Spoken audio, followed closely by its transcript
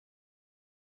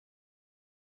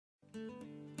Every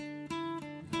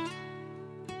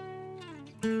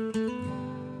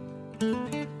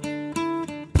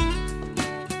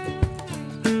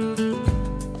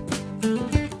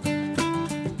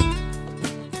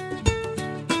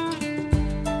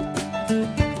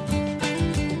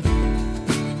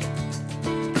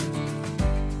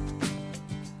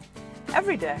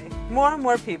day, more and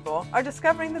more people are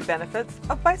discovering the benefits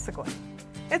of bicycling.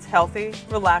 It's healthy,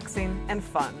 relaxing, and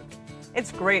fun.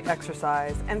 It's great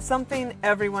exercise and something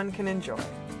everyone can enjoy.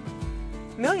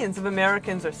 Millions of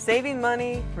Americans are saving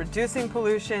money, reducing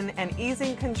pollution, and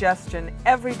easing congestion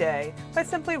every day by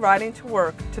simply riding to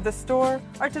work, to the store,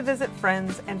 or to visit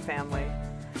friends and family.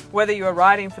 Whether you are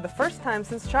riding for the first time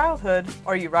since childhood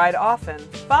or you ride often,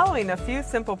 following a few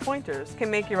simple pointers can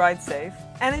make your ride safe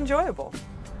and enjoyable.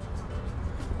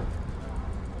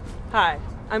 Hi,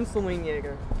 I'm Celine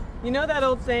Yeager. You know that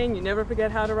old saying, you never forget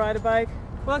how to ride a bike?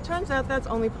 Well, it turns out that's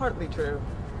only partly true.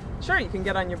 Sure, you can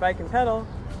get on your bike and pedal,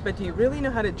 but do you really know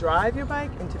how to drive your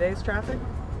bike in today's traffic?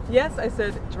 Yes, I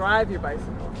said drive your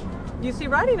bicycle. You see,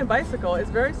 riding a bicycle is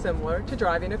very similar to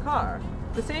driving a car.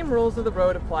 The same rules of the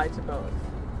road apply to both.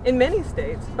 In many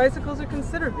states, bicycles are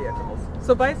considered vehicles,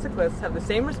 so bicyclists have the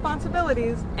same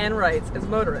responsibilities and rights as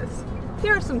motorists.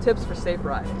 Here are some tips for safe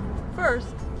riding.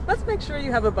 First, let's make sure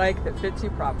you have a bike that fits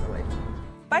you properly.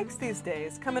 Bikes these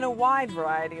days come in a wide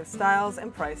variety of styles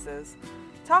and prices.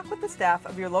 Talk with the staff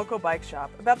of your local bike shop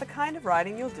about the kind of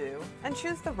riding you'll do and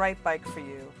choose the right bike for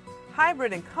you.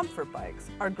 Hybrid and comfort bikes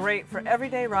are great for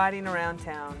everyday riding around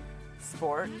town.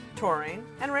 Sport, touring,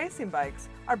 and racing bikes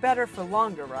are better for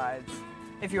longer rides.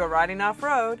 If you are riding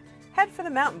off-road, head for the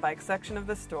mountain bike section of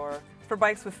the store for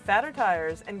bikes with fatter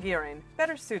tires and gearing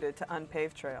better suited to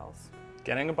unpaved trails.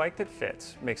 Getting a bike that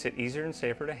fits makes it easier and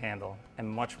safer to handle and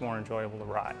much more enjoyable to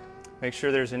ride. Make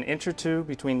sure there's an inch or two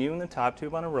between you and the top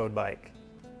tube on a road bike.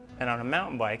 And on a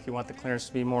mountain bike, you want the clearance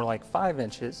to be more like 5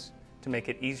 inches to make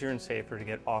it easier and safer to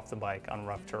get off the bike on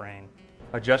rough terrain.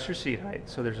 Adjust your seat height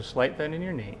so there's a slight bend in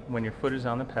your knee when your foot is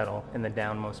on the pedal in the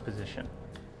downmost position.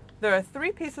 There are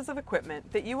 3 pieces of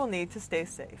equipment that you will need to stay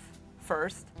safe.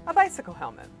 First, a bicycle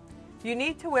helmet. You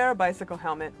need to wear a bicycle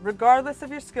helmet regardless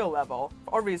of your skill level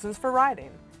or reasons for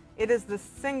riding. It is the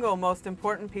single most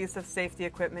important piece of safety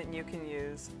equipment you can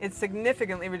use. It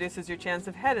significantly reduces your chance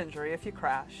of head injury if you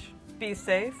crash. Be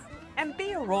safe and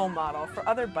be a role model for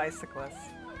other bicyclists.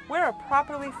 Wear a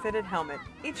properly fitted helmet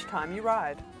each time you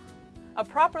ride. A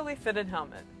properly fitted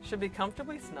helmet should be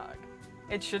comfortably snug.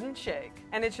 It shouldn't shake,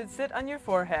 and it should sit on your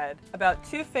forehead about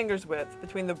 2 fingers width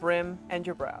between the brim and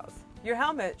your brows. Your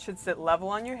helmet should sit level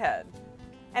on your head,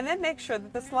 and then make sure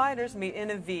that the sliders meet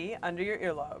in a V under your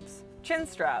earlobes. Chin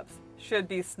straps should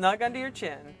be snug under your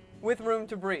chin, with room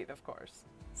to breathe, of course.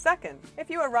 Second, if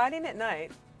you are riding at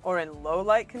night or in low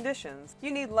light conditions,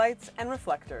 you need lights and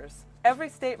reflectors. Every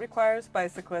state requires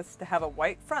bicyclists to have a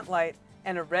white front light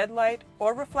and a red light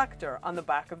or reflector on the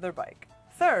back of their bike.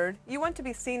 Third, you want to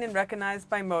be seen and recognized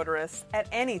by motorists at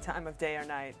any time of day or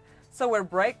night, so wear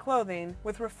bright clothing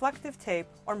with reflective tape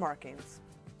or markings.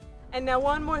 And now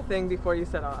one more thing before you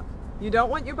set off. You don't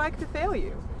want your bike to fail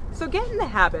you, so get in the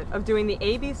habit of doing the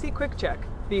ABC Quick Check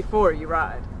before you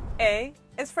ride. A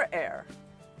is for air.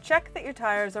 Check that your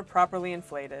tires are properly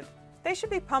inflated. They should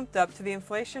be pumped up to the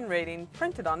inflation rating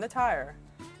printed on the tire.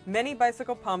 Many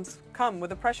bicycle pumps come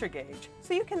with a pressure gauge,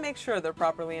 so you can make sure they're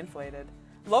properly inflated.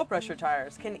 Low pressure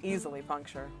tires can easily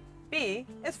puncture. B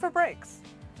is for brakes.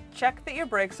 Check that your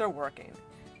brakes are working.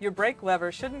 Your brake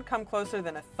lever shouldn't come closer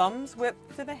than a thumb's width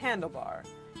to the handlebar.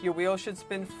 Your wheels should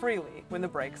spin freely when the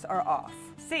brakes are off.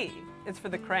 C is for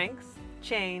the cranks,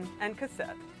 chain, and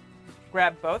cassette.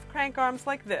 Grab both crank arms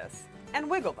like this and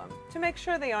wiggle them to make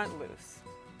sure they aren't loose.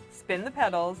 Spin the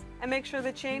pedals and make sure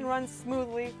the chain runs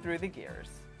smoothly through the gears.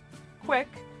 Quick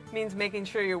means making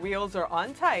sure your wheels are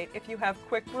on tight if you have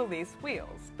quick release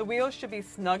wheels. The wheels should be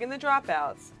snug in the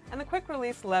dropouts and the quick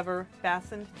release lever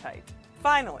fastened tight.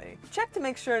 Finally, check to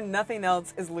make sure nothing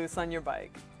else is loose on your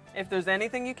bike. If there's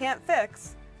anything you can't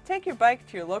fix, take your bike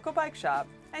to your local bike shop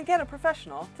and get a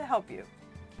professional to help you.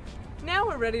 Now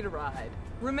we're ready to ride.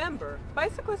 Remember,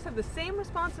 bicyclists have the same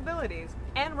responsibilities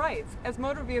and rights as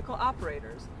motor vehicle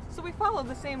operators, so we follow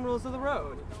the same rules of the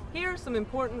road. Here are some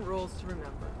important rules to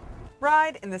remember.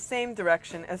 Ride in the same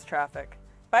direction as traffic.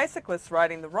 Bicyclists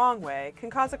riding the wrong way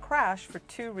can cause a crash for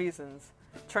 2 reasons.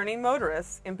 Turning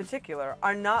motorists, in particular,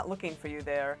 are not looking for you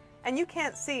there, and you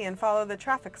can't see and follow the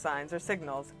traffic signs or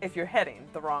signals if you're heading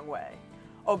the wrong way.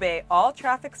 Obey all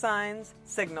traffic signs,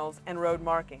 signals, and road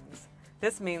markings.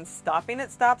 This means stopping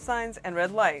at stop signs and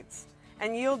red lights,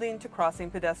 and yielding to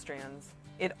crossing pedestrians.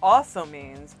 It also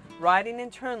means riding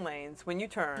in turn lanes when you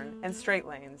turn and straight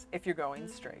lanes if you're going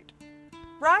straight.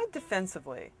 Ride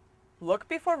defensively. Look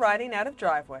before riding out of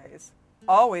driveways.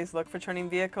 Always look for turning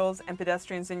vehicles and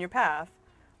pedestrians in your path.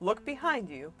 Look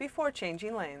behind you before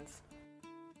changing lanes.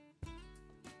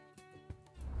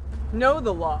 Know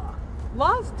the law.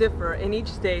 Laws differ in each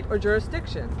state or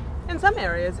jurisdiction. In some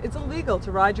areas, it's illegal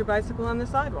to ride your bicycle on the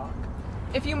sidewalk.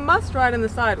 If you must ride on the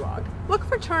sidewalk, look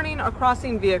for turning or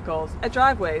crossing vehicles at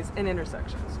driveways and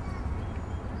intersections.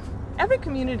 Every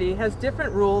community has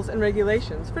different rules and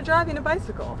regulations for driving a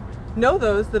bicycle. Know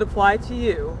those that apply to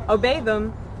you, obey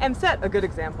them, and set a good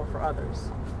example for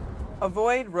others.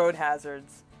 Avoid road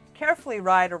hazards. Carefully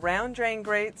ride around drain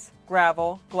grates,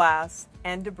 gravel, glass,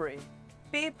 and debris.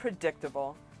 Be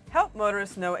predictable. Help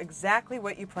motorists know exactly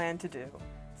what you plan to do.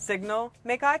 Signal,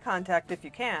 make eye contact if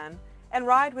you can, and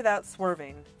ride without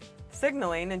swerving.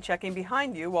 Signaling and checking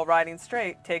behind you while riding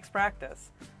straight takes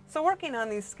practice, so working on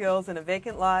these skills in a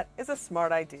vacant lot is a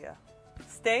smart idea.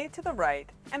 Stay to the right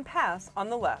and pass on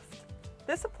the left.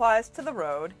 This applies to the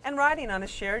road and riding on a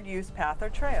shared use path or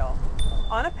trail.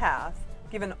 On a path,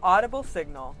 give an audible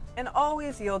signal and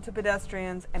always yield to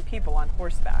pedestrians and people on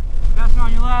horseback. Passing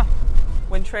on your left.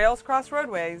 When trails cross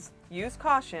roadways, use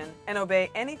caution and obey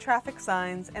any traffic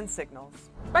signs and signals.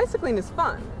 Bicycling is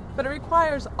fun, but it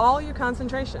requires all your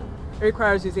concentration. It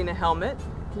requires using a helmet,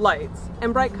 lights,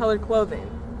 and bright colored clothing,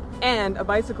 and a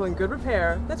bicycle in good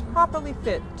repair that's properly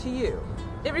fit to you.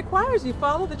 It requires you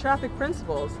follow the traffic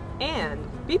principles and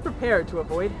be prepared to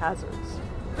avoid hazards.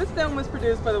 This film was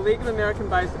produced by the League of American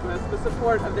Bicyclists with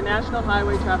support of the National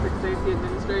Highway Traffic Safety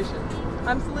Administration.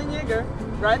 I'm Celine Yeager.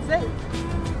 Ride safe!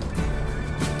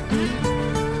 Thank you.